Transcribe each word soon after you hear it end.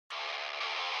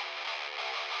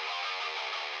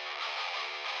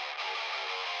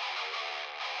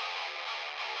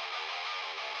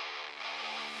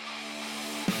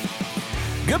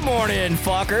Good morning,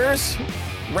 fuckers.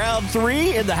 Round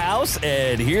 3 in the house,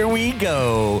 and here we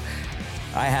go.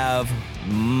 I have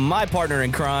my partner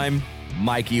in crime,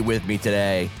 Mikey, with me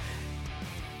today.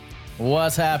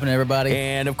 What's happening, everybody?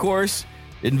 And, of course,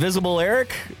 Invisible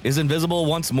Eric is invisible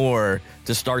once more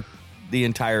to start the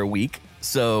entire week.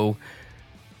 So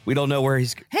we don't know where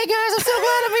he's... Hey, guys, I'm so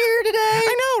glad I'm here today.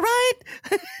 I know, right?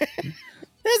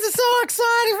 This is so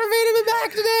exciting for me to be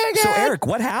back today again. So, Eric,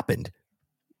 what happened?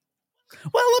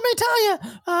 Well, let me tell you,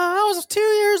 I was 2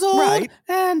 years old, Right.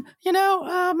 and,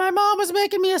 my mom was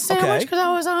making me a sandwich because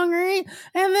I was hungry,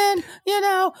 and then,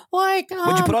 What'd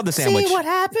you put on the sandwich? See, what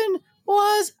happened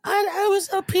was it was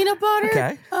a peanut butter,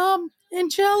 Okay. and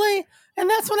jelly, and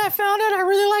that's when I found out I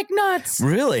really like nuts.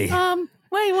 Really?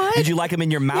 Wait, what? Did you like them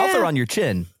in your mouth or on your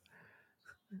chin?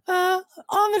 On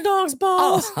the dog's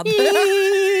balls. Oh,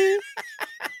 I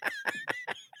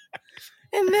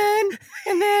And then,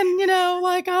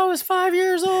 I was 5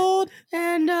 years old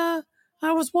and I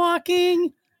was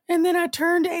walking and then I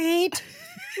turned 8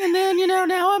 and then,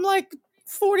 now I'm like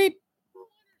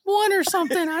 41 or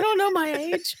something. I don't know my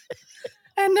age.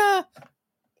 And, I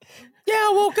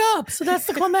woke up. So that's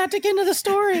the climactic end of the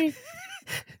story.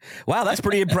 Wow, that's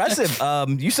pretty impressive.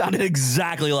 You sounded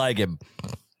exactly like him.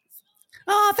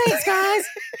 Oh, thanks, guys.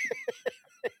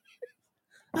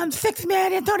 I'm 6th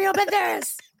man Antonio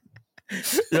Banderas.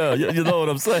 Yeah, you know what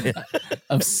I'm saying.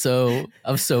 I'm so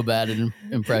bad at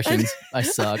impressions. I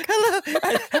suck. Hello.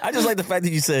 I just like the fact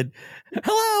that you said,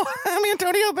 "Hello, I'm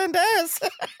Antonio Banderas."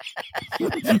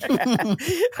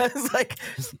 I was like,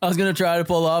 I was gonna try to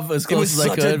pull off as it was close as I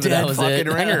such could, a but that dead was fucking it.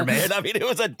 ringer, man. I mean, it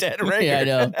was a dead ringer. Yeah, I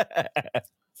know.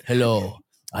 Hello,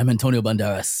 I'm Antonio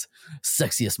Banderas,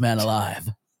 sexiest man alive.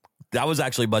 That was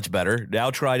actually much better.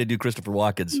 Now try to do Christopher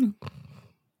Watkins.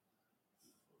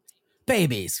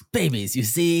 Babies, you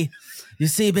see,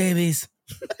 babies,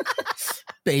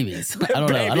 babies. I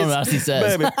don't know what else he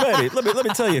says. Baby, let me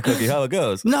tell you, Cookie, how it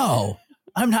goes. No,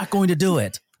 I'm not going to do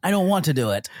it. I don't want to do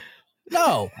it.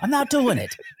 No, I'm not doing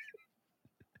it.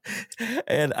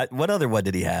 And what other one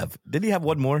did he have? Did he have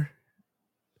one more?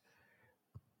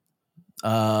 No,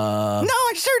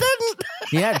 I sure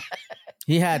didn't.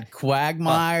 he had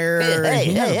Quagmire.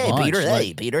 Hey, Peter,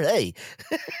 hey.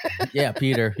 Yeah,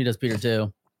 Peter. He does Peter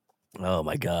too. Oh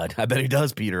my God. I bet he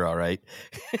does, Peter. All right.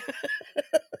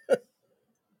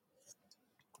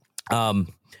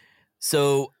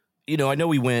 So, I know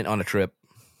we went on a trip,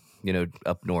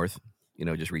 up north,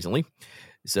 just recently.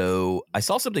 So I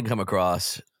saw something come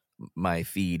across my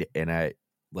feed and I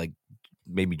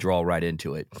made me draw right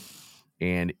into it.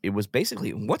 And it was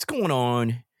basically what's going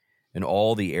on in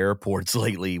all the airports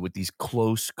lately with these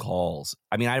close calls.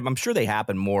 I mean, I'm sure they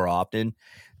happen more often,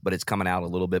 but it's coming out a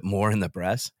little bit more in the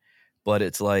press. But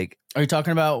it's like, are you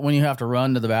talking about when you have to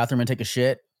run to the bathroom and take a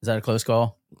shit? Is that a close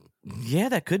call? Yeah,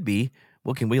 that could be.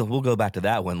 We'll go back to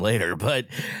that one later. But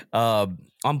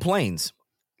on planes,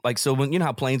 so when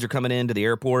how planes are coming into the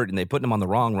airport and they put them on the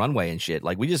wrong runway and shit.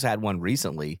 Like we just had one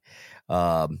recently,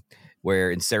 where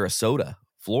in Sarasota,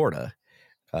 Florida,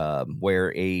 where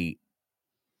an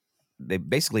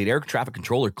air traffic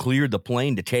controller cleared the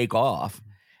plane to take off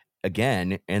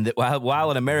again, and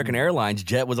while an American Airlines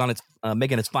jet was on its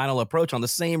making its final approach on the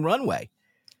same runway.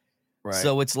 Right.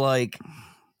 So it's like,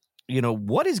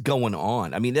 what is going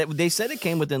on? I mean, they said it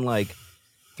came within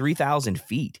 3,000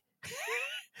 feet.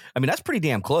 I mean, that's pretty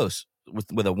damn close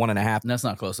with a 1.5. That's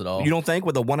not close at all. You don't think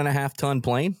with a 1.5 ton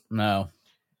plane? No.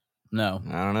 I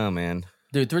don't know, man.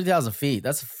 Dude, 3,000 feet.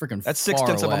 That's freaking. That's far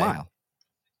 0.6 of a away. mile.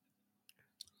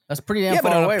 That's pretty damn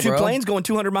far away, two bro. planes going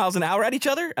 200 miles an hour at each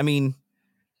other. I mean,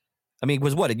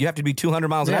 was what? You have to be 200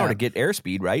 miles an hour to get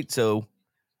airspeed, right? So,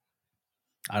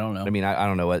 I don't know. I mean, I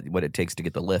don't know what it takes to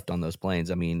get the lift on those planes.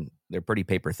 I mean, they're pretty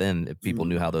paper thin if people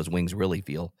knew how those wings really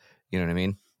feel. You know what I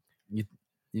mean? You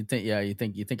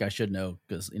think I should know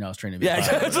because I was training to be a Yeah,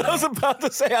 pilot. that's what I was about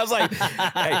to say. I was like,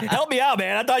 hey, help me out,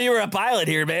 man. I thought you were a pilot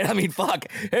here, man. I mean, fuck.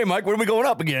 Hey, Mike, when are we going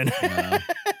up again?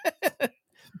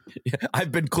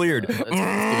 I've been cleared.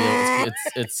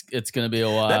 It's gonna be a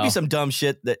while. That'd be some dumb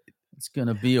shit that. It's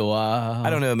gonna be a while. I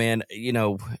don't know, man.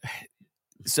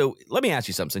 So let me ask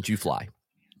you something since you fly,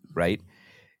 right?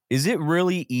 Is it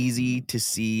really easy to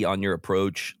see on your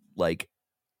approach,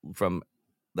 from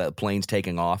the planes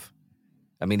taking off?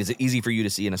 I mean, is it easy for you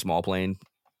to see in a small plane?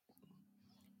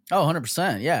 Oh,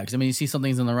 100%. Yeah, because you see some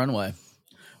things in the runway.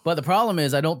 But the problem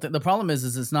is,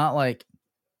 is it's not like,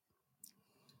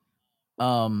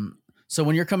 so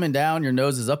when you're coming down, your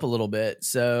nose is up a little bit.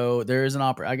 So there is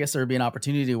I guess there would be an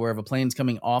opportunity where if a plane's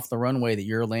coming off the runway that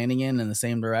you're landing in the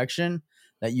same direction,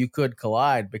 that you could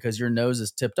collide because your nose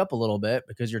is tipped up a little bit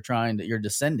because you're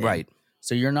descending. Right.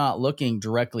 so you're not looking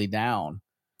directly down.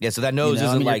 Yeah, so that nose You know,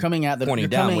 isn't you're like coming at the pointing you're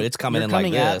down. coming- It's coming you're in like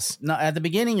at- this. No, at the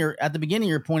beginning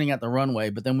you're pointing at the runway,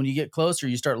 but then when you get closer,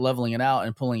 you start leveling it out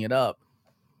and pulling it up,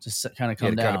 just kind of come Yeah,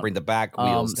 to down. kind of bring the back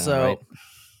wheels down, so, right?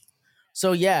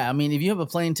 so yeah, I mean, if you have a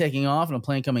plane taking off and a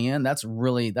plane coming in, that's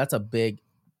a big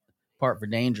part for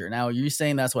danger. Now, are you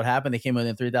saying that's what happened? They came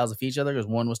within 3,000 feet of each other because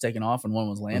one was taking off and one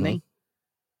was landing. Is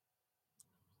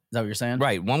that what you're saying?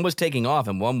 Right. One was taking off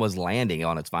and one was landing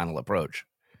on its final approach.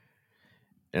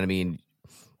 And I mean,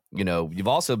 you know, you've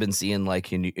also been seeing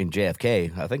like in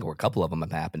JFK, I think a couple of them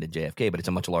have happened in JFK, but it's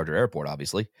a much larger airport,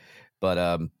 obviously.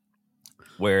 But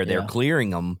where they're Yeah. clearing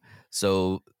them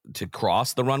so to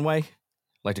cross the runway,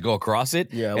 like to go across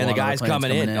it. Yeah, And one the of the guys planes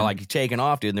coming in, coming they're in. like taking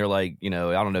off, dude. And they're like, you know,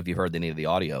 I don't know if you've heard any of the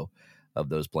audio of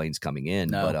those planes coming in,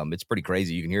 No. but it's pretty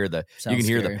crazy. You can hear the Sounds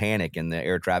the scary. panic in the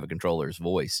air traffic controller's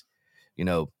voice. You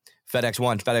know, FedEx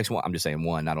One. I'm just saying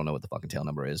one. I don't know what the fucking tail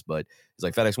number is, but it's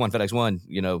like FedEx One.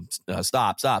 You know,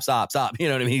 stop. You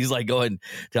know what I mean? He's like going,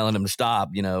 telling them to stop.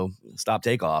 You know, stop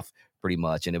takeoff, pretty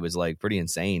much. And it was like pretty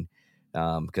insane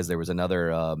because there was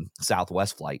another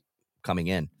Southwest flight coming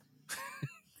in.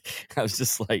 I was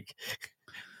just like,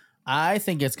 I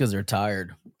think it's because they're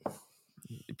tired.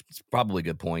 it's probably a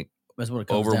good point. That's what it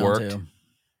comes Overworked. down to.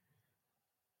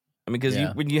 I mean, because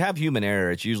Yeah. when you have human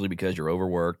error, it's usually because you're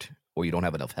overworked or you don't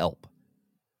have enough help.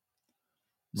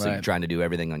 So you're Right. trying to do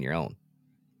everything on your own.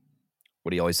 What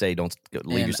do you always say? Don't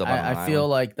leave And yourself on an I feel island.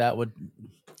 like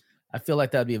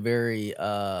that'd be a very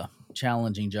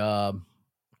challenging job,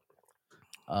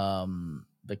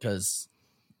 because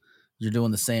you're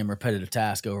doing the same repetitive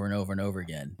task over and over and over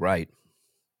again. Right.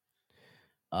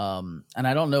 And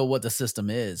I don't know what the system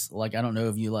is. Like, I don't know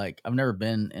if you I've never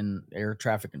been in air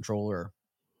traffic controller,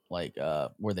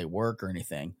 where they work or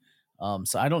anything.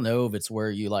 So I don't know if it's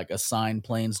where you assign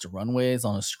planes to runways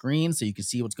on a screen so you can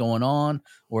see what's going on,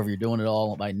 or if you're doing it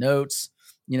all by notes,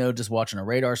 you know, just watching a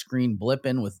radar screen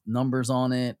blipping with numbers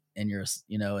on it, and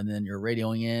and then you're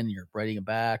radioing in, you're writing it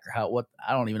back, or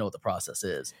I don't even know what the process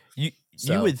is. You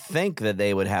So- would think that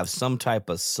they would have some type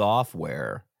of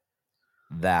software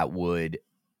that would,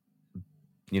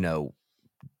 you know,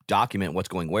 document what's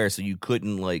going where, so you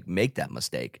couldn't make that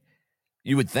mistake.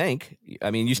 You would think.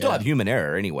 I mean, you still Yeah. have human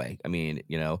error anyway. I mean,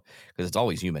 you know, because it's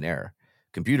always human error.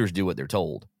 Computers do what they're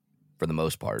told for the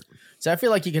most part. So I feel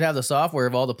like you could have the software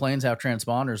if all the planes have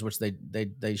transponders, which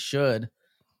they should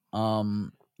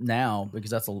now,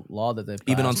 because that's a law that they've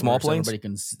Even on passed small where planes? everybody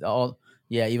can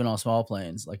even on small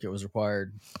planes, like it was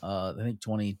required. I think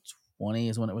 2020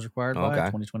 is when it was required by Okay.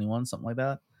 2021, something like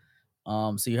that.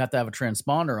 So you have to have a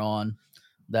transponder on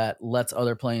that lets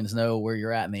other planes know where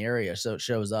you're at in the area, so it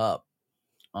shows up.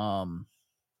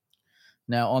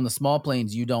 Now on the small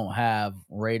planes, you don't have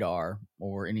radar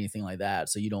or anything like that,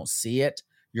 so you don't see it.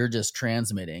 You're just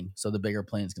transmitting, so the bigger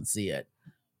planes can see it.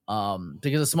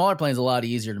 Because the smaller plane's a lot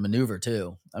easier to maneuver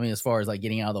too. I mean, as far as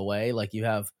getting out of the way, you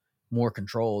have more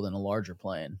control than a larger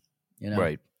plane. You know,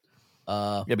 Right.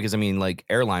 Uh, Yeah, because I mean,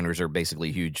 airliners are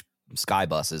basically huge sky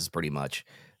buses, pretty much.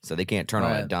 So they can't turn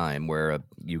on a Right. dime. Where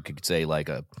you could say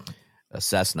a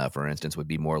Cessna, for instance, would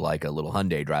be more like a little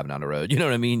Hyundai driving down the road. You know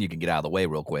what I mean? You can get out of the way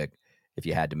real quick if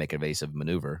you had to make an evasive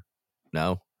maneuver.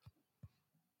 No.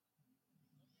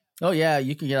 Oh yeah,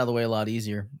 you can get out of the way a lot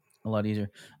easier.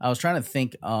 I was trying to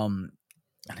think. I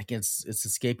think it's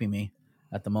escaping me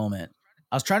at the moment.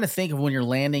 I was trying to think of when you're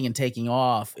landing and taking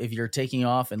off, if you're taking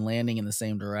off and landing in the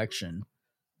same direction,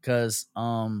 because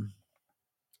I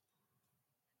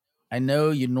know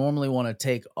you normally want to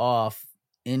take off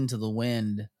into the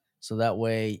wind so that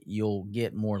way you'll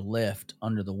get more lift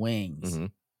under the wings.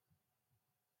 Mhm.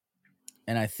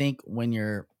 And I think when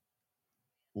you're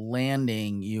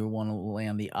landing, you want to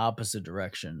land the opposite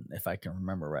direction, if I can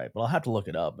remember right. But I'll have to look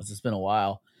it up. It's been a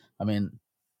while. I mean,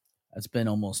 it's been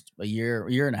almost a year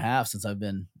and a half since I've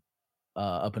been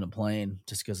up in a plane,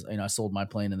 just because I sold my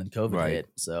plane and then COVID Right. hit.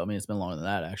 So I mean, it's been longer than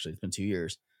that. Actually, it's been 2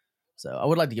 years. So I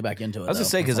would like to get back into it. I was gonna though.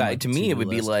 say, It's because on my to me it to-do would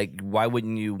be list. like, why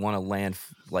wouldn't you want to land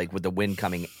with the wind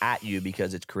coming at you,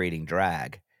 because it's creating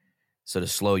drag, so to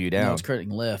slow you down. No, it's creating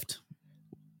lift.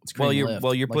 It's Well, creating you're- lift,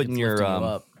 well, you're like putting it's your, lifting you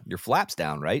up. your flaps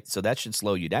down, right? So that should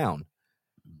slow you down,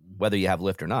 whether you have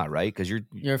lift or not, right? Because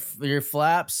Your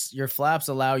flaps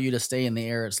allow you to stay in the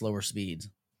air at slower speeds,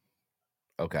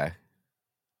 okay.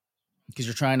 because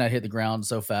you're trying not to hit the ground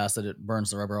so fast that it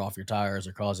burns the rubber off your tires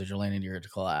or causes your landing gear to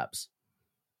collapse.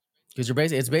 Because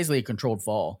it's basically a controlled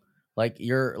fall.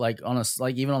 You're even on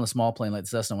a small plane like the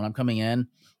Cessna, when I'm coming in,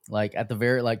 at the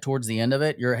very towards the end of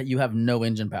it, you have no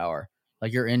engine power.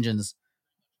 Your engine's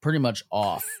pretty much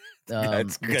off.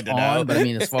 That's good it's to know. But I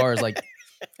mean, as far as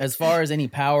as far as any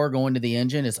power going to the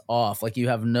engine, it's off. Like you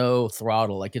have no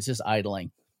throttle. Like it's just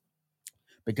idling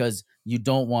because you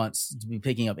don't want to be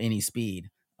picking up any speed.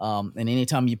 And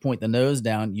anytime you point the nose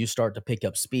down, you start to pick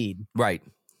up speed. Right.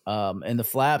 And the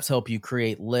flaps help you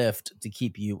create lift to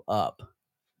keep you up.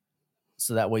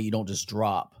 So that way you don't just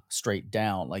drop straight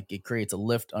down. Like it creates a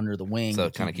lift under the wing. So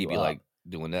kind of keep you up. like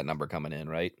doing that number coming in,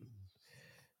 right?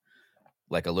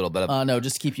 Like a little bit of no,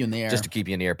 just keep you in the air. just to keep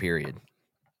you in the air, period.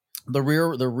 The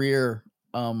rear, the rudder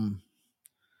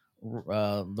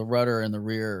and the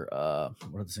rear, what are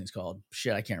those things called?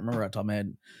 Shit, I can't remember off the top of my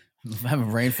head. I'm having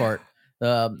a brain fart.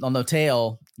 On the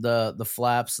tail, the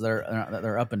flaps that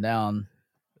are up and down,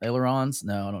 ailerons.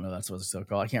 No, I don't know. That's what it's still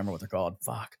called. I can't remember what they're called.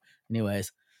 Fuck.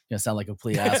 Anyways, gonna sound like a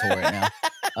complete asshole right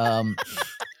now.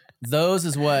 Those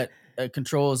is what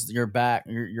controls your back.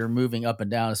 You're moving up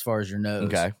and down as far as your nose.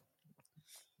 Okay.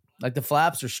 Like the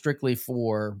flaps are strictly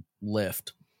for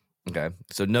lift. Okay.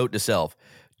 So note to self: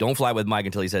 don't fly with Mike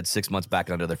until he's had 6 months back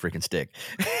under the freaking stick.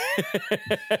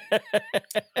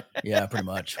 Yeah, pretty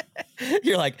much.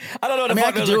 You're like, I don't know what I the mean, I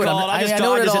fuck could those do are it. called. I just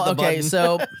know hit it all. the Okay,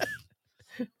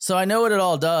 button. so I know what it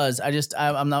all does.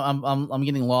 I'm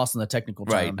getting lost in the technical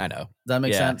term. Right. I know. Does that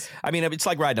make Yeah. sense? I mean, it's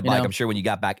like riding a You bike. know? I'm sure when you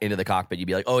got back into the cockpit, you'd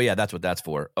be like, oh, yeah, that's what that's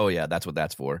for. Oh, yeah, that's what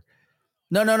that's for.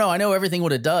 No. I know everything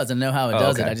what it does and know how it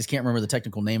does okay. it. I just can't remember the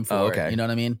technical name for okay. it. You know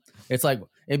what I mean? It's like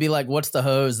it'd be like, what's the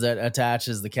hose that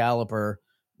attaches the caliper,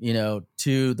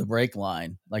 to the brake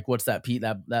line? Like, what's that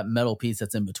that metal piece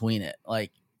that's in between it?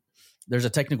 Like, there's a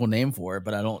technical name for it,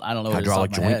 but I don't know what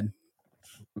Hydraulic it's off my head.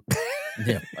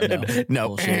 Yeah, I know. No,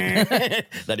 Bullshit.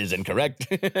 that is incorrect.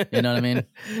 You know what I mean?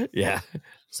 Yeah.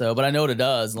 So, but I know what it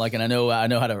does. Like, and I know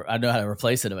how to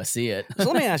replace it if I see it. So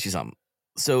let me ask you something.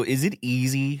 So is it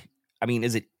easy? I mean,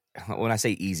 when I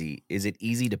say easy, is it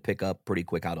easy to pick up pretty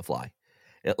quick how to fly?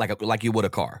 Like you would a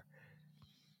car?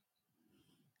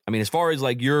 I mean, as far as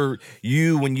like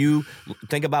when you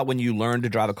think about when you learned to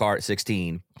drive a car at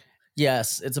 16.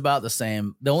 Yes, it's about the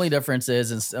same. The only difference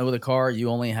is with a car, you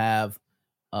only have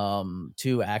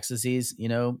 2 axes.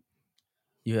 You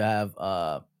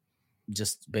have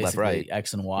just basically Left, right.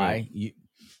 X and Y.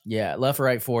 Right. Left,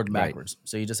 right, forward, and Right. backwards.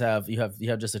 So you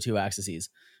have just the 2 axes.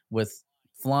 With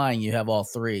flying, you have all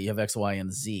 3. You have X, Y,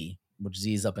 and Z, which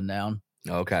Z is up and down.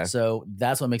 Okay. So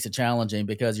that's what makes it challenging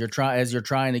because you're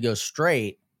trying to go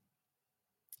straight,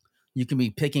 you can be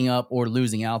picking up or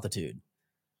losing altitude.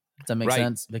 Does that make Right.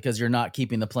 sense? Because you're not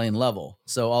keeping the plane level.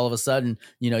 So all of a sudden,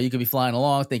 you could be flying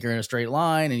along, think you're in a straight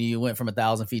line, and you went from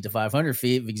 1,000 feet to 500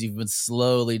 feet because you've been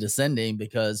slowly descending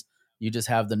because you just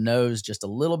have the nose just a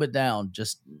little bit down,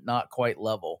 just not quite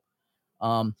level.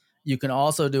 You can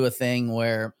also do a thing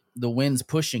where the wind's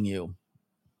pushing you.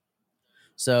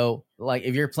 So, like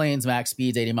if your plane's max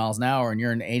speed's 80 miles an hour and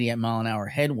you're in 80 mile an hour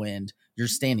headwind, you're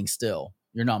standing still.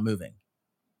 You're not moving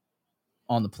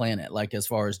on the planet. Like as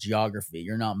far as geography,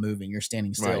 you're not moving. You're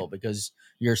standing still Right. because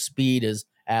your speed is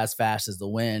as fast as the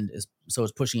wind is. So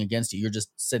it's pushing against you. You're just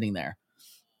sitting there.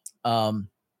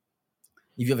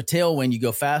 If you have a tailwind, you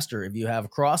go faster. If you have a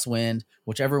crosswind,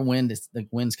 whichever wind the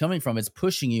wind's coming from, it's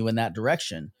pushing you in that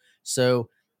direction. So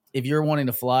if you're wanting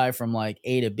to fly from like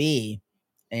A to B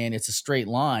and it's a straight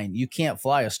line, you can't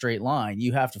fly a straight line.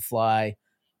 You have to fly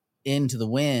into the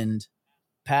wind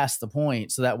past the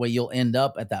point. So that way you'll end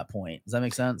up at that point. Does that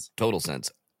make sense? Total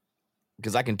sense.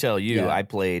 Because I can tell you, Yeah. I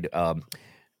played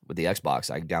with the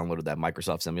Xbox. I downloaded that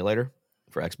Microsoft simulator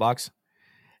for Xbox.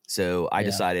 So I Yeah.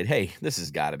 decided, hey, this has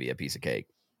got to be a piece of cake.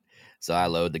 So I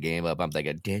load the game up. I'm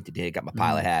thinking, got my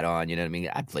pilot hat on. You know what I mean?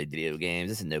 I played video games.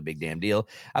 This is no big damn deal.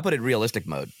 I put it in realistic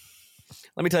mode.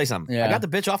 Let me tell you something. Yeah. I got the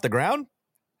bitch off the ground,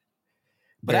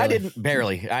 but I Barely. didn't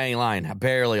barely. I ain't lying.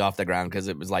 Barely off the ground because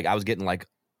it was like I was getting like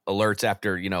alerts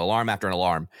after, alarm after an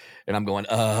alarm. And I'm going,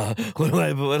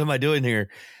 what am I doing here?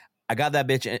 I got that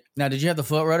bitch. Now, did you have the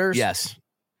foot rudders? Yes.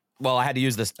 Well, I had to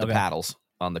use the Okay. paddles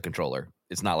on the controller.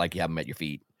 It's not like you have them at your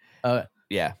feet.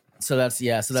 Yeah. So that's So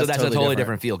that's totally a totally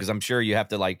different feel because I'm sure you have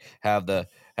to like have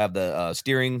the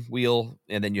steering wheel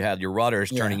and then you have your rudders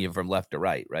turning you from left to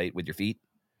right with your feet.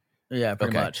 Yeah,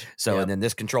 pretty Okay. much. So Yeah. and then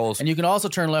this controls. And you can also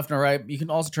turn left and right. You can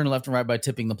also turn left and right by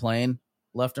tipping the plane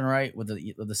left and right with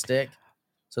the stick.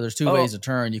 So there's 2 ways to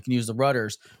turn. You can use the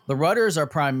rudders. The rudders are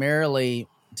primarily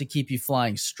to keep you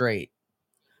flying straight.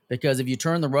 Because if you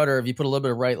turn the rudder, if you put a little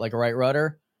bit of right, like a right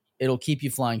rudder, it'll keep you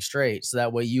flying straight. So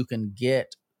that way you can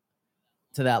get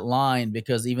to that line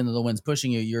because even though the wind's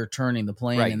pushing you, you're turning the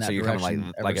plane Right, in that so you're kind of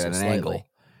direction like ever at so an angle.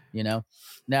 slightly,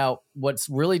 Now, what's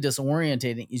really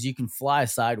disorientating is you can fly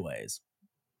sideways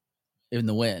in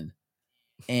the wind.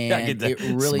 I And get that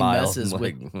it really smile. messes I'm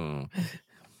with like,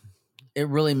 it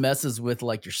really messes with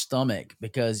like your stomach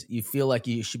because you feel like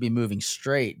you should be moving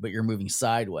straight, but you're moving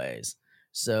sideways.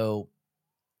 So,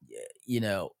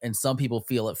 and some people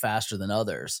feel it faster than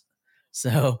others.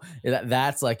 So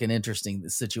that's like an interesting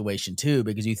situation too,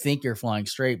 because you think you're flying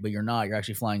straight, but you're not. You're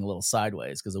actually flying a little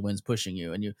sideways because the wind's pushing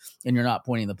you, and you're not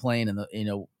pointing the plane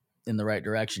in the right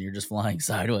direction. You're just flying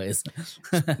sideways.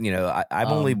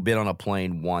 I've only been on a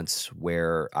plane once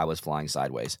where I was flying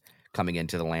sideways coming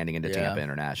into the landing into Tampa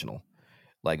International,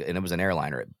 and it was an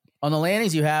airliner. On the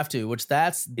landings, you have to, which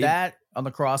that on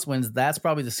the crosswinds, that's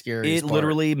probably the scariest. It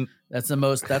literally, that's the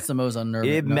most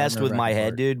unnerving. It messed with my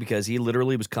head, part. dude, because he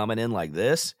literally was coming in like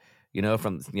this, at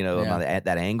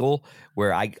that angle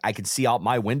where I could see out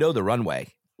my window the runway,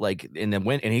 in the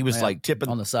wind, and he was tipping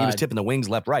on the side. He was tipping the wings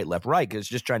left, right, because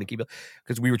just trying to keep it,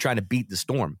 because we were trying to beat the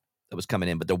storm that was coming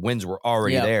in, but the winds were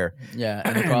already there. Yeah,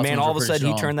 and man, all of a sudden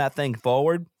he turned that thing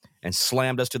forward and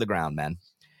slammed us to the ground, man.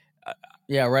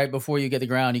 Yeah, right before you get the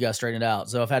ground, you got to straighten it out.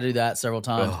 So I've had to do that several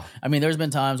times. Oh. I mean, there's been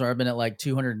times where I've been at like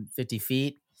 250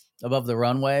 feet above the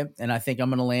runway, and I think I'm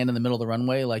going to land in the middle of the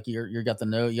runway. Like you got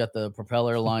the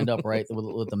propeller lined up right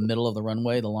with the middle of the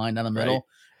runway, the line down the middle,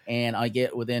 right. And I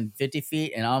get within 50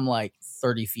 feet, and I'm like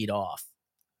 30 feet off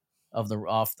of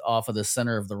the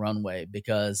center of the runway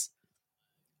because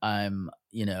I'm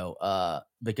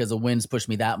because the winds pushed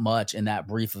me that much in that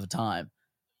brief of a time.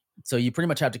 So you pretty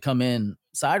much have to come in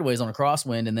sideways on a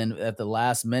crosswind, and then at the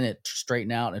last minute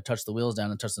straighten out and touch the wheels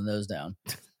down and touch the nose down.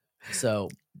 So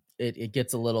it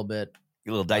gets a little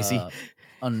dicey,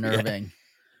 unnerving. Yeah.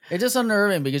 It's just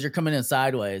unnerving because you're coming in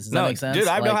sideways. Does that make sense? Dude,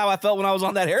 I know how I felt when I was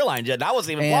on that airline jet, and I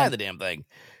wasn't even flying the damn thing.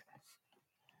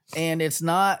 And it's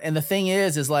not. And the thing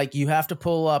is like you have to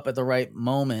pull up at the right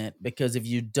moment, because if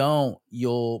you don't,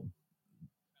 you'll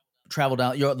travel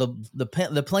down.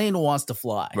 The plane wants to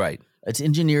fly. Right. It's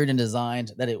engineered and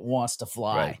designed that it wants to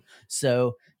fly. Right.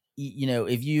 So,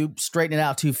 if you straighten it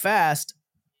out too fast,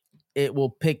 it will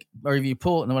pick, or if you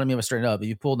pull, and what I mean by straighten up, if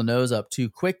you pull the nose up too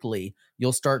quickly,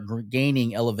 you'll start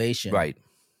gaining elevation. Right.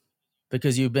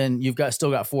 Because you've still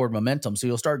got forward momentum. So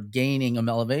you'll start gaining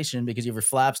elevation because you have your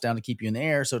flaps down to keep you in the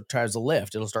air. So it tries to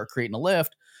lift. It'll start creating a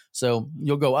lift. So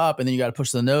you'll go up, and then you got to push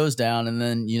the nose down. And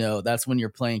then, that's when your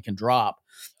plane can drop.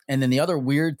 And then the other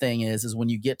weird thing is when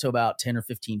you get to about 10 or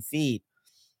 15 feet,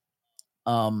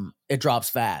 it drops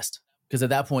fast, because at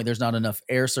that point there's not enough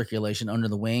air circulation under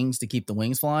the wings to keep the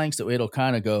wings flying. So it'll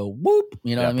kind of go whoop,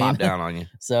 what I mean? Pop down on you.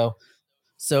 So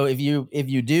if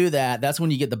you do that, that's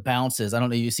when you get the bounces. I don't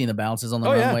know if you've seen the bounces on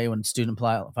the runway when student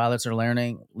pilots are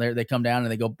learning. They come down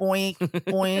and they go boink,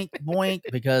 boink, boink,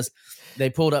 because they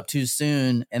pulled up too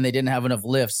soon and they didn't have enough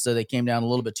lift. So they came down a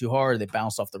little bit too hard. They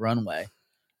bounced off the runway.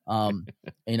 And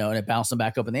it bounced them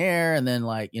back up in the air, and then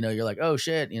you're like, oh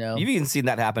shit, You've even seen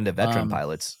that happen to veteran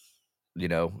pilots,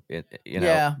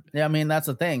 Yeah. I mean, that's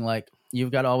the thing. Like,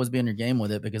 you've got to always be on your game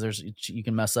with it, because you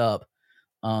can mess up.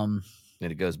 And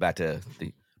it goes back to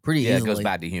pretty easily. It goes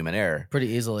back to human error pretty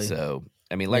easily. So,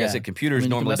 I mean, like I said, computers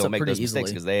normally don't make those mistakes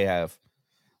because they're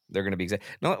going to be exact.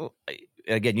 No,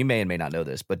 again, you may and may not know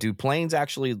this, but do planes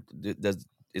actually,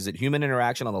 is it human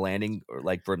interaction on the landing, or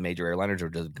like for major airliners, or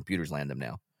does computers land them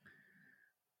now?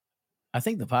 I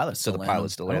think the pilots still land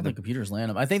them. I don't think computers land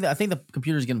them. I think the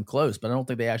computers get them close, but I don't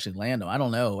think they actually land them. I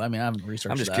don't know. I mean, I haven't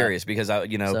researched. I'm just curious because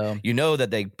that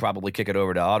they probably kick it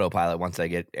over to autopilot once they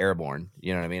get airborne.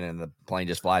 You know what I mean? And the plane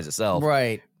just flies itself,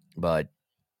 right? But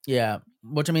yeah,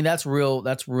 which I mean, that's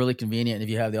really convenient if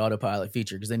you have the autopilot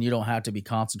feature, because then you don't have to be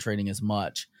concentrating as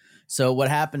much. So what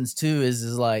happens too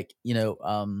is like if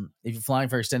you're flying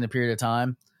for an extended period of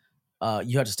time,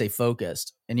 you have to stay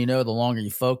focused, and the longer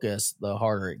you focus, the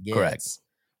harder it gets. Correct.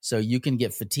 So you can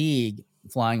get fatigue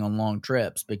flying on long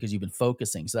trips because you've been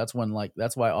focusing. So that's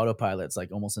why autopilot's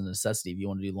like almost a necessity if you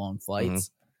want to do long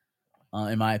flights,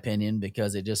 in my opinion,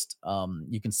 because it just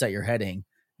you can set your heading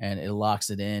and it locks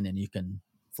it in, and you can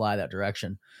fly that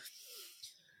direction.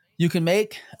 You can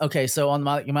so on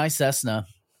my Cessna,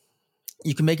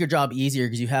 you can make your job easier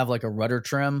because you have like a rudder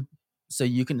trim. So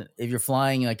you can, if you're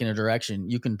flying like in a direction,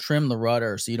 you can trim the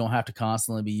rudder so you don't have to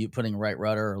constantly be putting right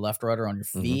rudder or left rudder on your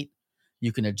feet. Mm-hmm.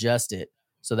 You can adjust it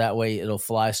so that way it'll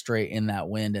fly straight in that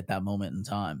wind at that moment in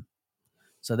time.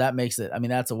 So that makes it, I mean,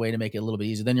 that's a way to make it a little bit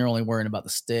easier. Then you're only worrying about the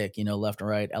stick, left and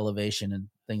right elevation and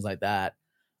things like that.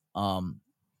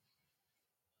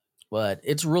 But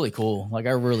it's really cool. Like,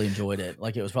 I really enjoyed it.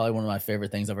 Like, it was probably one of my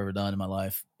favorite things I've ever done in my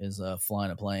life is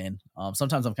flying a plane.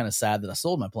 Sometimes I'm kind of sad that I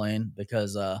sold my plane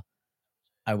because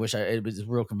I wish it was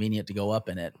real convenient to go up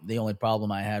in it. The only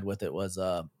problem I had with it was,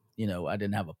 I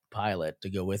didn't have a pilot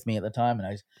to go with me at the time, and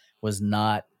I was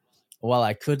not while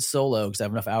I could solo because I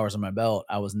have enough hours on my belt,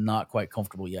 I was not quite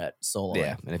comfortable yet soloing.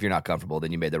 Yeah, and if you're not comfortable,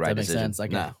 then you made the right Does that make decision. sense?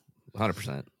 Like, no,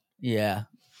 100%. Yeah.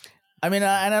 I mean,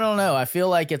 and I don't know. I feel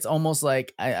like it's almost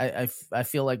like I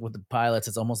feel like with the pilots,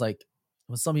 it's almost like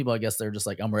with some people, I guess they're just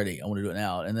like, I'm ready. I want to do it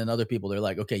now. And then other people, they're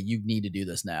like, okay, you need to do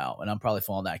this now. And I'm probably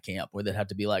falling that camp where they'd have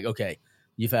to be like, okay,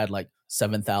 you've had like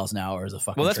 7,000 hours of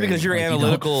fucking Well, that's training. because you're Like,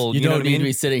 analytical. You don't know what need I mean? to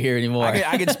be sitting here anymore.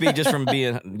 I can speak just from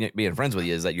being friends with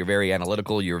you. Is that you're very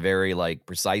analytical. You're very like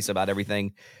precise about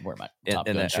everything. Wear my And- Top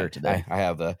and Gun I- shirt today. I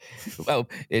have well,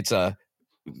 it's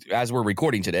as we're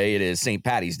recording today, it is St.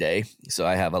 Patty's Day, so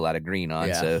I have a lot of green on.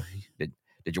 Yeah. So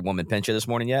did your woman pinch you this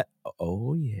morning yet?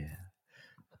 Oh yeah.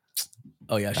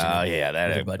 Oh yeah. Oh yeah, With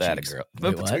her that butt that a cheeks. girl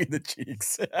Wait, between what? the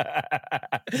cheeks.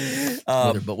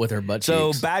 With her butt So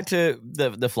cheeks. back to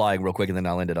the flying real quick, and then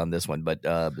I'll end it on this one. But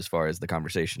as far as the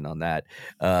conversation on that,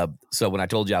 so when I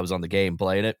told you I was on the game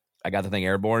playing it, I got the thing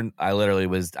airborne. I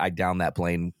downed that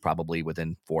plane probably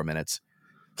within 4 minutes.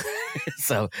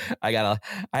 So I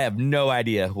have no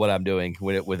idea what I'm doing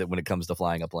when it comes to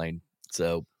flying a plane.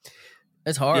 So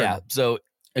It's hard. yeah. So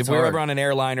It's if we're hard. ever on an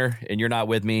airliner and you're not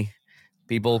with me,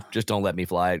 people, just don't let me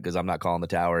fly it because I'm not calling the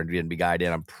tower and getting be guided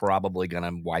in. I'm probably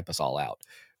gonna wipe us all out.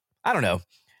 I don't know.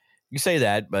 You say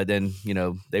that, but then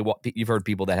you've heard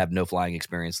people that have no flying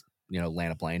experience,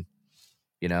 land a plane.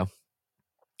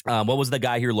 What was the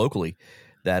guy here locally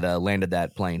that landed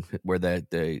that plane where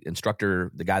the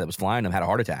instructor, the guy that was flying him, had a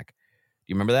heart attack?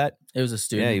 Do you remember that? It was a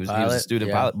student. Yeah, he was pilot. a student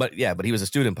Yeah. pilot, but he was a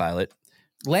student pilot.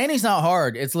 Landing's not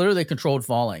hard. It's literally controlled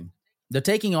falling. The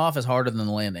taking off is harder than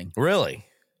the landing. Really?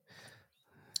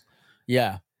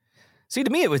 Yeah. See, to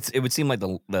me, it would seem like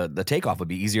the takeoff would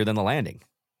be easier than the landing.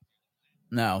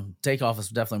 No, takeoff is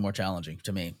definitely more challenging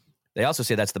to me. They also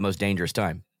say that's the most dangerous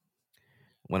time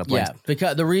when a plane. Yeah,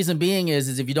 because the reason being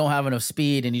is if you don't have enough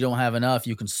speed and you don't have enough,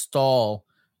 you can stall,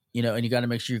 and you got to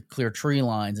make sure you clear tree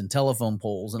lines and telephone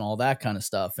poles and all that kind of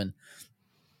stuff. And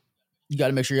you got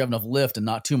to make sure you have enough lift and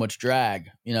not too much drag,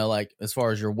 like as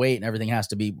far as your weight and everything has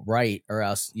to be right, or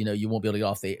else, you won't be able to get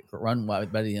off the runway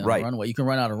by the end of Right. the runway. You can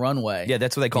run out of runway. Yeah,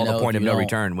 that's what they call the if point of you no don't-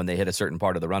 return when they hit a certain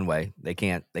part of the runway. They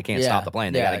can't Yeah, stop the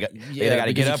plane. They yeah, gotta yeah, get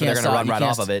because you up and they're can't gonna stop- run you right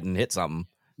can't off of it and hit something.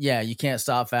 Yeah, you can't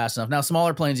stop fast enough. Now,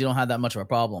 smaller planes, you don't have that much of a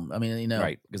problem. I mean,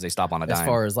 Right, because they stop on a as dime.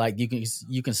 far as like you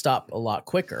can stop a lot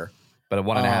quicker. But a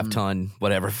 1.5 Um, ton,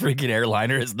 whatever freaking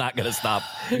airliner is not going to stop,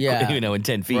 Yeah. in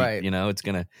 10 feet. Right. It's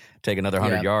going to take another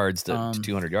 100 Yeah. yards to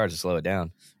 200 yards to slow it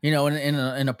down. In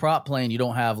a prop plane, you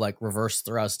don't have like reverse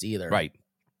thrust either. Right.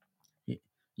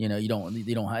 You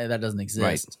don't have, that doesn't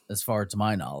exist as far to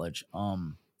my knowledge.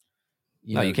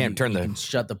 You can't turn you the- can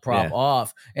shut the prop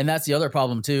off. And that's the other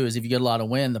problem too, is if you get a lot of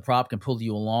wind, the prop can pull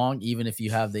you along even if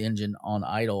you have the engine on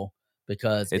idle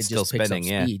because It's it still just picks spinning, up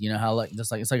yeah. speed. You know how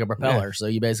it's like a propeller. So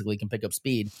you basically can pick up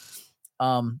speed.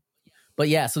 But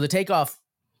yeah, so the takeoff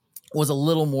was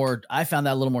I found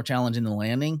that a little more challenging than the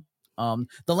landing.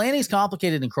 The landing is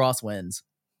complicated in crosswinds.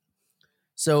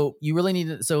 So you really need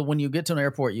to, so when you get to an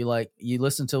airport, you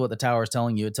listen to what the tower is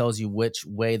telling you. It tells you which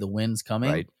way the wind's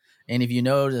coming. Right. And if you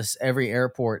notice, every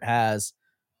airport has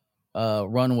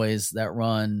runways that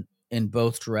run in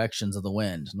both directions of the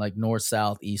wind, like north,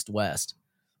 south, east, west.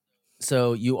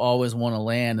 So you always want to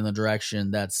land in the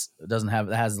direction that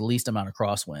has the least amount of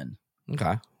crosswind.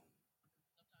 Okay.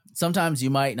 Sometimes you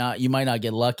might not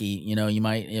get lucky.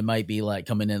 It might be like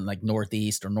coming in like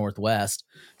northeast or northwest.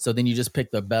 So then you just pick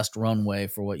the best runway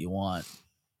for what you want.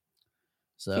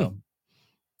 So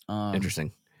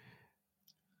Interesting.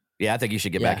 Yeah, I think you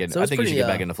should get Yeah, back in. so I it's think you should pretty,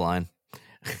 get back into flying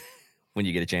when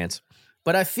you get a chance.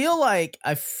 But I feel like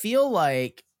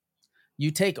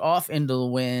you take off into the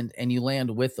wind and you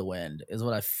land with the wind is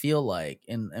what I feel like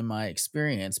in my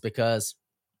experience, because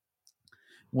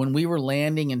when we were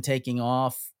landing and taking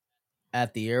off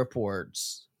at the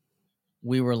airports,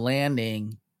 we were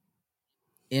landing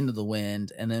into the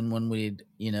wind, and then when we'd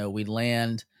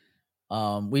land,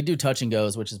 we do touch and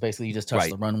goes, which is basically you just touch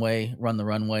the runway, run the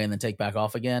runway, and then take back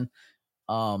off again.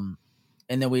 And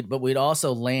then we'd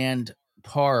also land,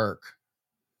 park,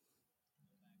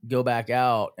 go back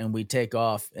out, and we take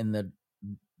off in the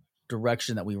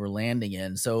direction that we were landing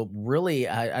in. So really,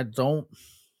 I don't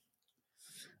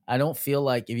feel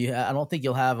like I don't think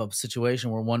you'll have a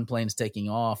situation where one plane's taking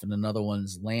off and another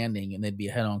one's landing and they'd be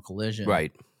a head-on collision.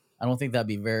 Right. I don't think that'd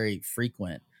be very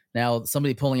frequent. Now,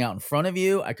 somebody pulling out in front of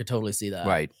you, I could totally see that.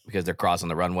 Right. Because they're crossing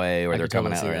the runway or I they're could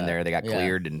coming totally out see in that. there. They got Yeah.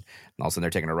 cleared and all of a sudden they're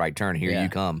taking a right turn. Here Yeah. you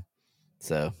come.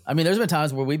 So, I mean, there's been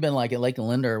times where we've been like at Lake and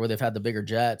Linder where they've had the bigger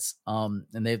jets, and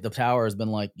the tower has been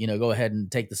like, go ahead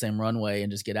and take the same runway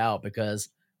and just get out because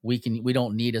we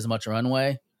don't need as much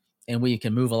runway and we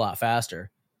can move a lot faster.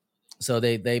 So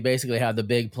they basically have the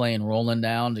big plane rolling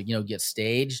down to, get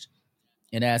staged.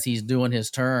 And as he's doing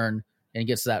his turn and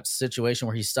gets to that situation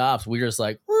where he stops, we're just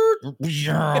like take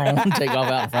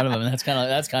off out in front of him. And that's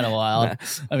kind of wild.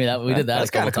 I mean, we did that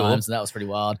a couple times, and that was pretty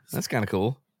wild. That's kind of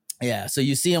cool. Yeah. So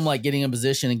you see him like getting in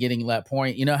position and getting that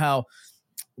point. You know how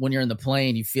when you're in the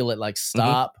plane, you feel it like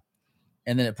stop,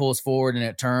 and then it pulls forward and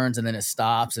it turns and then it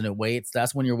stops and it waits.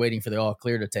 That's when you're waiting for the all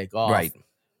clear to take off. Right.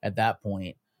 At that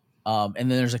point. And then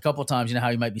there's a couple times, you know how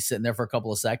you might be sitting there for a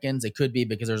couple of seconds. It could be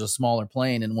because there's a smaller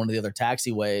plane in one of the other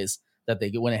taxiways that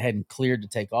they went ahead and cleared to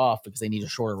take off because they need a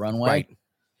shorter runway. Right.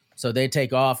 So they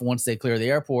take off once they clear the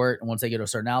airport, and once they get to a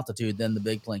certain altitude, then the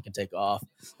big plane can take off.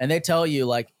 And they tell you,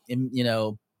 like,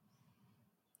 when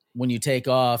you take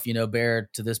off, bear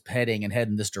to this heading and head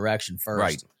in this direction first.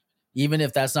 Right. Even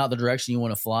if that's not the direction you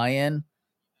want to fly in,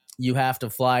 you have to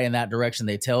fly in that direction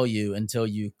they tell you until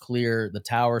you clear the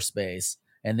tower space,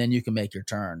 and then you can make your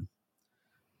turn.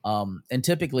 And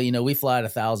typically, we fly at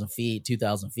 1,000 feet,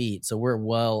 2,000 feet. So we're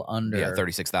well under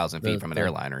 36,000 feet from an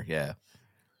airliner. Yeah.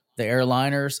 The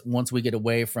airliners, once we get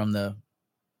away from the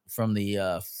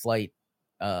flight,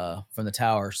 from the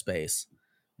tower space,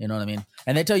 you know what I mean?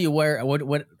 And they tell you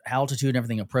what altitude and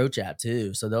everything approach at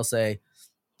too. So they'll say,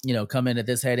 come in at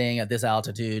this heading, at this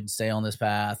altitude, stay on this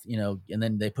path, and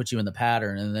then they put you in the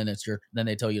pattern, and then then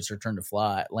they tell you it's your turn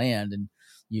to land, and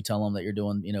you tell them that you're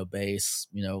doing, base,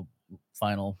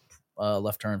 final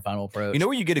left turn, final approach. You know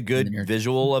where you get a good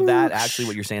visual of that? Actually,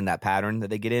 what you're saying, that pattern that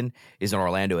they get in is in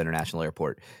Orlando International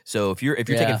Airport. So if you're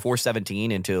taking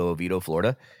 417 into Oviedo,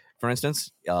 Florida, for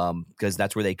instance, because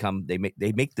that's where they come,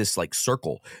 they make this like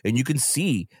circle, and you can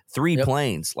see three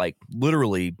planes, like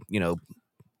literally,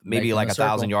 maybe like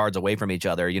 1,000 yards away from each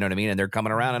other. You know what I mean? And they're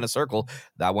coming around in a circle.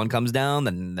 That one comes down,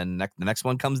 then the next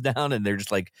one comes down, and they're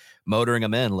just like motoring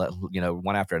them in,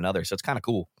 one after another. So it's kind of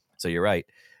cool. So you're right.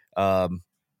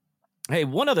 Hey,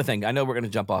 one other thing. I know we're going to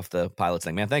jump off the pilots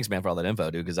thing, man. Thanks, man, for all that info,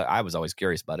 dude. Because I was always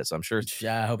curious about it. So I'm sure.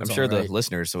 Yeah, I hope I'm sure the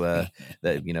listeners that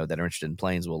that are interested in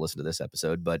planes will listen to this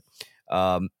episode. But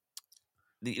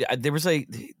there's a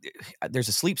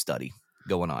sleep study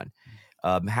going on.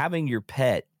 Having your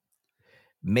pet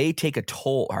may take a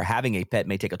toll, or having a pet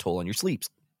may take a toll on your sleeps.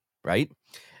 Right?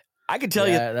 I can tell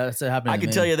you that's happening. I can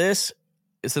tell you this: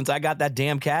 since I got that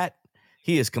damn cat,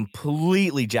 he has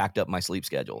completely jacked up my sleep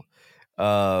schedule.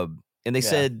 And they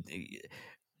said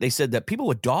that people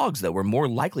with dogs that were more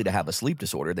likely to have a sleep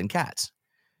disorder than cats.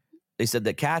 They said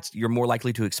that cats, you're more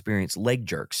likely to experience leg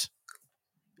jerks,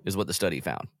 is what the study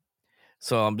found.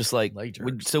 So I'm just like,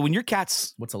 so when your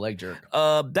cat's, what's a leg jerk?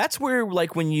 That's where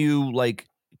like when you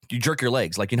jerk your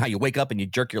legs, like how you wake up and you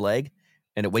jerk your leg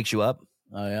and it wakes you up.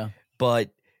 Oh yeah. But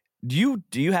do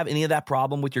you have any of that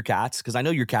problem with your cats? Because I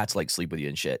know your cats like sleep with you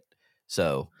and shit.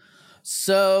 So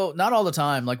not all the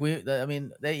time. Like we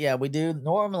do.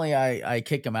 Normally I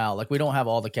kick them out. Like we don't have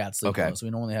all the cats sleep with us. We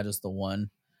normally have just the one.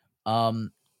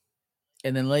 And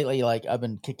then lately, like I've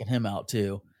been kicking him out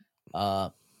too.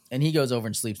 And he goes over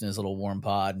and sleeps in his little warm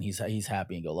pod, and he's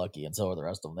happy and go lucky. And so are the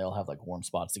rest of them. They all have like warm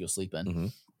spots to go sleep in. Mm-hmm.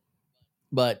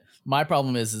 But my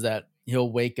problem is that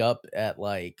he'll wake up at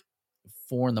like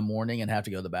 4 a.m. and have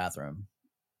to go to the bathroom.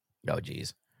 Oh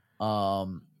geez.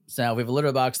 So now if we have a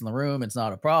litter box in the room, it's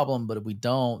not a problem. But if we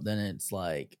don't, then it's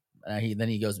like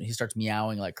he starts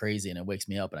meowing like crazy, and it wakes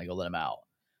me up, and I go let him out.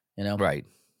 Right.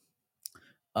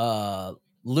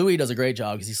 Louis does a great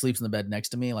job because he sleeps in the bed next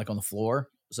to me, like on the floor,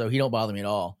 so he don't bother me at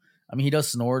all. I mean, he does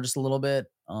snore just a little bit,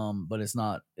 but it's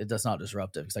not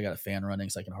disruptive because I got a fan running,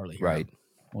 so I can hardly hear him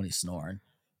when he's snoring.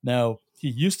 Now he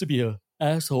used to be a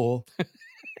asshole.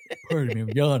 Pardon me, I'm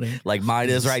yawning. Like mine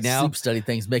is right now. Sleep study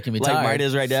things making me tired. Like mine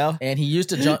is right now. And he used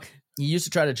to jump. He used to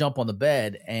try to jump on the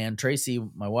bed, and Tracy,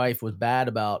 my wife, was bad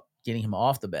about getting him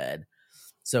off the bed.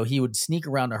 So he would sneak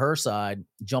around to her side,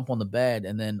 jump on the bed,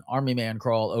 and then army man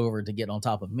crawl over to get on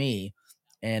top of me.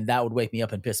 And that would wake me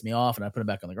up and piss me off. And I'd put him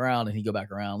back on the ground, and he'd go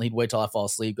back around. He'd wait till I fall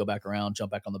asleep, go back around,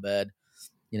 jump back on the bed,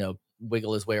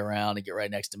 wiggle his way around and get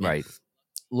right next to me. Right.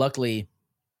 Luckily,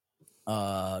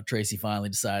 Tracy finally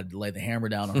decided to lay the hammer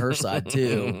down on her side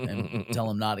too and tell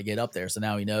him not to get up there. So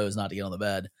now he knows not to get on the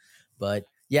bed. But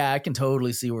yeah, I can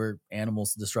totally see where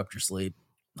animals disrupt your sleep.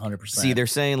 100%. See, they're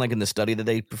saying like in the study that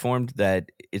they performed that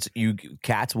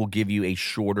cats will give you a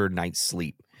shorter night's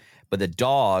sleep, but the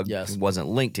dog wasn't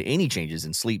linked to any changes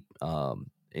in sleep,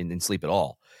 in sleep at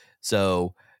all.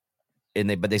 So,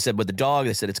 but they said with the dog,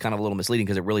 they said it's kind of a little misleading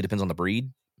because it really depends on the breed.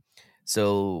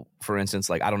 So, for instance,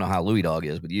 like I don't know how Louis dog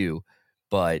is with you,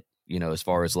 but as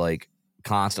far as like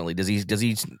constantly, does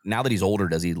he now that he's older,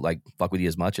 does he like fuck with you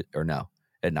as much or no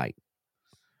at night?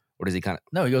 or does he kind of?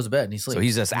 No, he goes to bed and he sleeps. So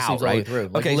he's just He out, sleeps all the way right? through.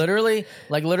 Like Okay. literally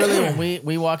when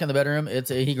we walk in the bedroom,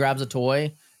 he grabs a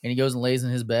toy and he goes and lays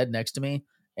in his bed next to me,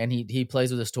 and he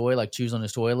plays with his toy, like chews on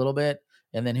his toy a little bit,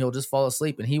 and then he'll just fall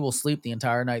asleep, and he will sleep the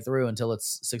entire night through until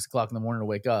it's 6 o'clock in the morning to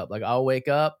wake up. Like I'll wake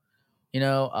up,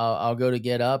 I'll go to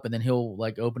get up, and then he'll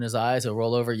like open his eyes, he'll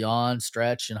roll over, yawn,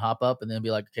 stretch, and hop up, and then be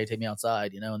like, okay, take me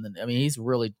outside, and then he's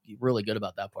really, really good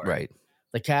about that part. Right.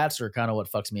 The cats are kind of what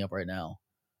fucks me up right now.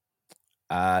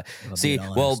 See,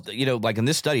 well, like in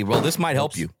this study, this might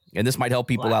help you, and this might help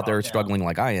people out there struggling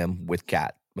like I am with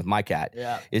my cat.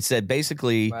 Yeah. It said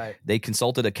basically Right. they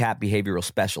consulted a cat behavioral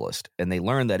specialist, and they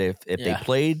learned that if they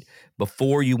played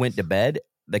before you went to bed,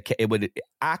 it would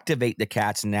activate the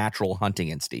cat's natural hunting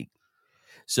instinct.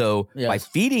 So by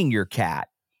feeding your cat,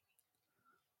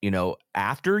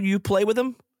 after you play with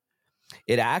them,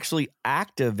 it actually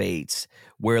activates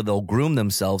where they'll groom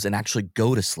themselves and actually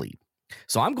go to sleep.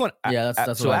 So I'm going.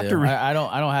 That's so what after I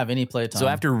don't have any playtime. So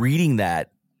after reading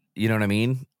that, you know what I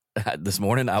mean? This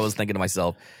morning, I was thinking to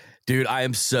myself, dude, I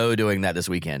am so doing that this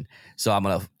weekend. So I'm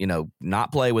gonna,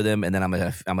 not play with him, and then I'm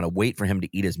gonna wait for him to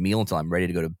eat his meal until I'm ready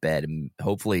to go to bed, and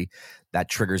hopefully that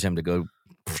triggers him to go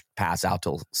pass out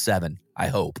till 7. I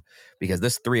hope, because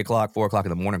this 3 o'clock, 4 o'clock in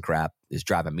the morning crap is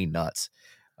driving me nuts.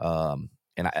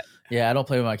 I don't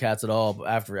play with my cats at all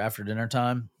after dinner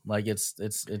time. Like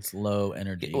it's low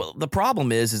energy. Well, the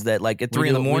problem is that like at 3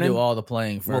 in the morning, we do all the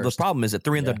playing first. Well, the problem is at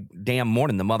 3 in the damn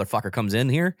morning, the motherfucker comes in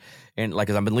here, and like,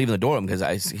 cause I've been leaving the door because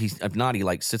if not, he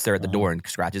like sits there at the door and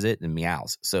scratches it and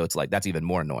meows. So it's like, that's even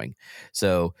more annoying.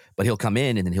 So, but he'll come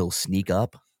in and then he'll sneak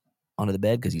up onto the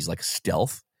bed because he's like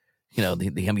stealth.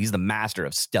 He's the master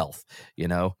of stealth.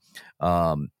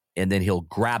 And then he'll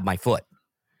grab my foot,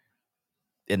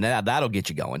 and that'll get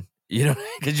you going.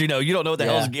 Because you don't know what the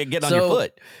hell's getting on your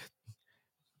foot.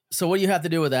 So what you have to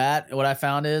do with that, what I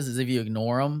found is if you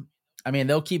ignore them,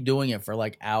 they'll keep doing it for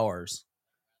like hours,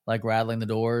 like rattling the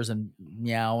doors and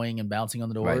meowing and bouncing on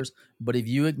the doors. Right. But if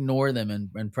you ignore them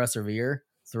and persevere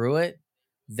through it,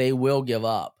 they will give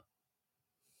up.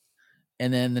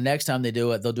 And then the next time they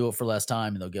do it, they'll do it for less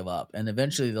time and they'll give up. And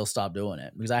eventually they'll stop doing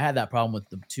it. Because I had that problem with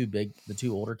the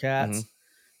two older cats. Mm-hmm.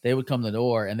 They would come to the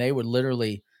door and they would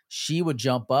she would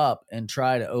jump up and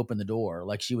try to open the door.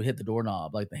 Like she would hit the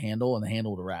doorknob, like the handle, and the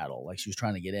handle would rattle, like she was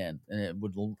trying to get in. And it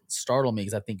would startle me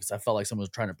because I felt like someone was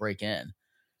trying to break in.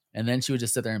 And then she would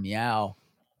just sit there and meow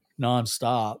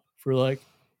nonstop for like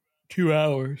 2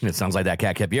 hours. It sounds like that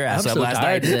cat kept your ass up last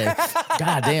night. Today.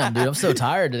 God damn, dude, I'm so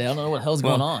tired today. I don't know what the hell's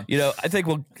going on. I think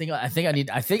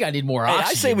I need more oxygen.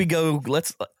 I say we go.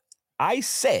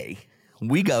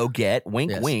 We go get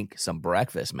wink some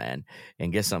breakfast, man,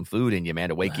 and get some food in you, man,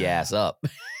 to wake your ass up.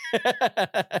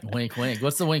 Wink.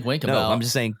 What's the wink about? No, I'm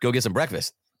just saying, go get some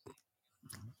breakfast.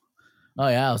 Oh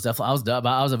yeah, I was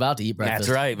about to eat breakfast.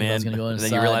 That's right, man. I was gonna go inside.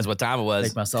 Then you realize what time it was.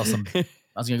 Make myself some. I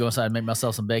was gonna go inside and make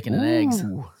myself some bacon and eggs.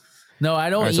 No,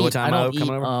 I don't eat. So what time I don't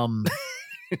coming over?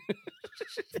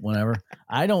 Whenever.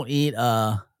 I don't eat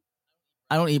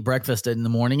breakfast in the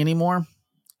morning anymore.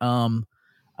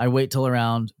 I wait till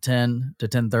around 10 to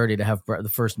 10:30 to have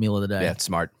the first meal of the day. Yeah, it's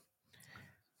smart.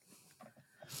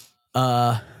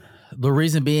 The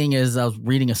reason being is I was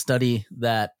reading a study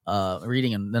and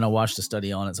then I watched a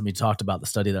study on it. Somebody talked about the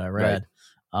study that I read.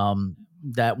 Right.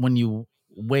 That when you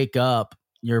wake up,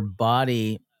 your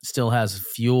body still has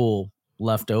fuel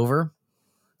left over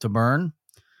to burn.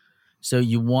 So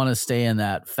you want to stay in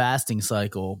that fasting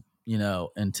cycle, pretty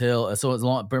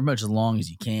much as long as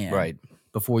you can. Right.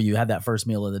 Before you have that first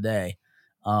meal of the day.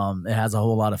 It has a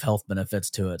whole lot of health benefits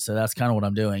to it. So that's kind of what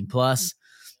I'm doing. Plus,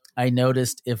 I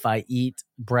noticed if I eat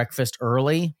breakfast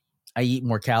early, I eat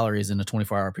more calories in a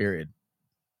 24-hour period.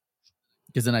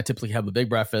 Because then I typically have a big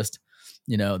breakfast,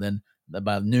 then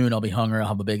by noon I'll be hungry, I'll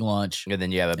have a big lunch. And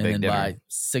then you have a big dinner. By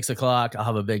 6 o'clock, I'll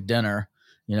have a big dinner.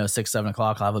 6, 7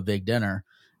 o'clock, I'll have a big dinner.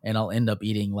 And I'll end up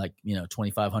eating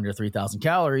 2,500, 3,000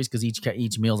 calories because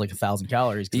each meal is like 1,000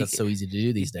 calories because that's so easy to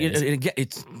do these days.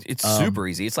 It's super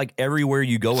easy. It's like everywhere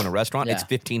you go in a restaurant, it's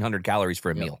 1,500 calories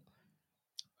for a meal.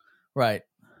 Right.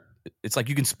 It's like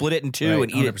you can split it in two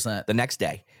and eat 100%. it the next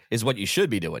day is what you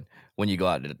should be doing when you go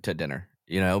out to dinner,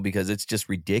 because it's just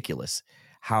ridiculous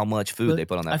how much food they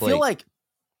put on that plate. I feel like,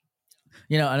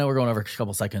 I know we're going over a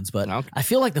couple seconds, but I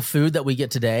feel like the food that we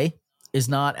get today is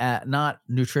not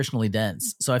nutritionally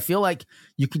dense. So I feel like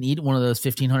you can eat one of those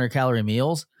 1,500 calorie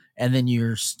meals and then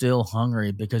you're still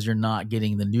hungry because you're not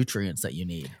getting the nutrients that you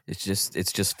need. It's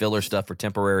just filler stuff for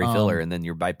temporary filler, and then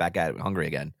you're right back at it hungry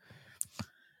again.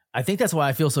 I think that's why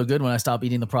I feel so good when I stop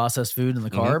eating the processed food and the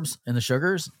carbs and the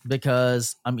sugars,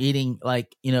 because I'm eating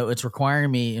it's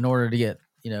requiring me in order to get,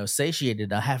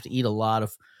 satiated. I have to eat a lot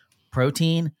of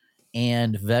protein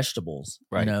and vegetables,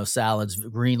 Right. Salads,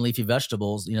 green leafy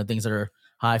vegetables, things that are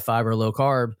high fiber, low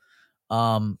carb.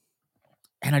 And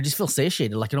I just feel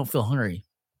satiated. Like I don't feel hungry,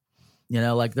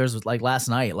 like there's like last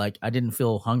night, like I didn't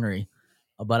feel hungry,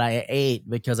 but I ate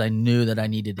because I knew that I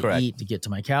needed to Correct. eat to get to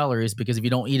my calories, because if you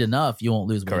don't eat enough, you won't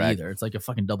lose weight Correct. either. It's like a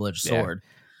fucking double-edged Yeah. sword.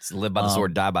 It's live by the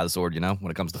sword, die by the sword,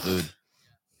 when it comes to food.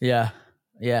 Yeah.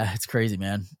 Yeah. It's crazy,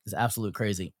 man. It's absolute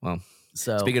crazy. Well,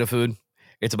 so speaking of food,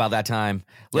 it's about that time.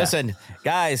 Yeah. Listen,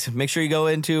 guys, make sure you go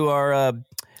into our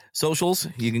socials.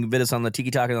 You can visit us on the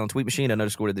Tiki Talk and on Tweet Machine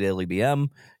 _the Daily BM.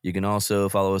 You can also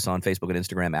follow us on Facebook and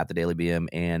Instagram at the Daily BM.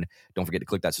 And don't forget to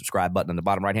click that subscribe button in the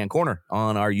bottom right-hand corner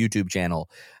on our YouTube channel.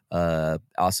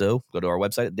 Also, go to our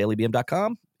website at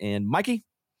dailybm.com. And Mikey,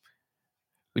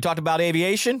 we talked about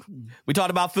aviation. We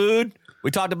talked about food.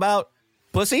 We talked about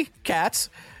pussy, cats.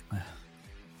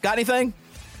 Got anything?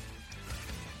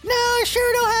 No, I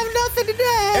sure don't have nothing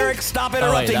today. Eric, stop All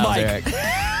right, interrupting that was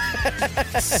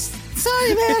Mike. Eric.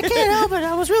 Sorry, man, I can't help it.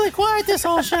 I was really quiet this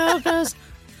whole show because,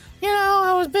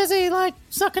 I was busy, like,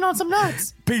 sucking on some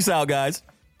nuts. Peace out, guys.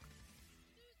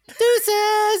 Deuces.